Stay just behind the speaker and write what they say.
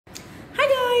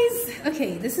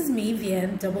Okay, this is me,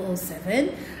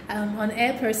 vien007,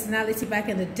 on-air personality back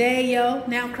in the day, yo.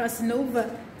 Now crossing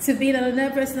over to being an on-air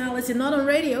personality, not on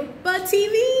radio, but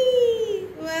TV.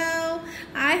 Well,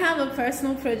 I have a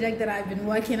personal project that I've been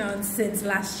working on since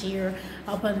last year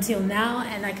up until now,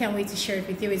 and I can't wait to share it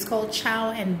with you. It's called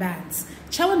Chow and Bants.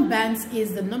 Chow and Bants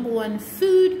is the #1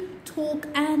 food, talk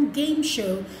and game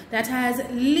show that has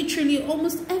literally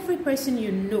almost every person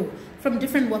you know from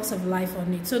different walks of life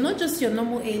on it. So not just your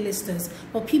normal A-listers,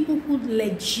 but people who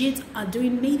legit are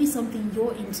doing maybe something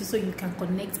you're into, so you can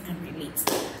connect and relate.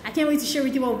 I can't wait to share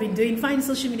with you what we've been doing. Find the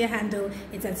social media handle.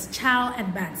 It's at Chow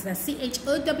and Bants. That's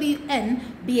CHOWNBANTS.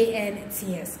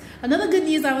 Another good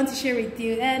news I want to share with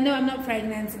you. No, I'm not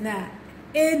pregnant. Nah.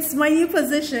 It's my new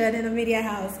position in a media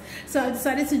house. So I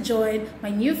decided to join my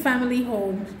new family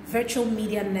home virtual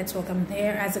media network. I'm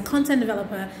there as a content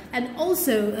developer and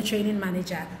also a training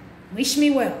manager. Wish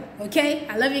me well, okay?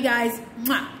 I love you guys.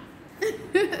 Mwah.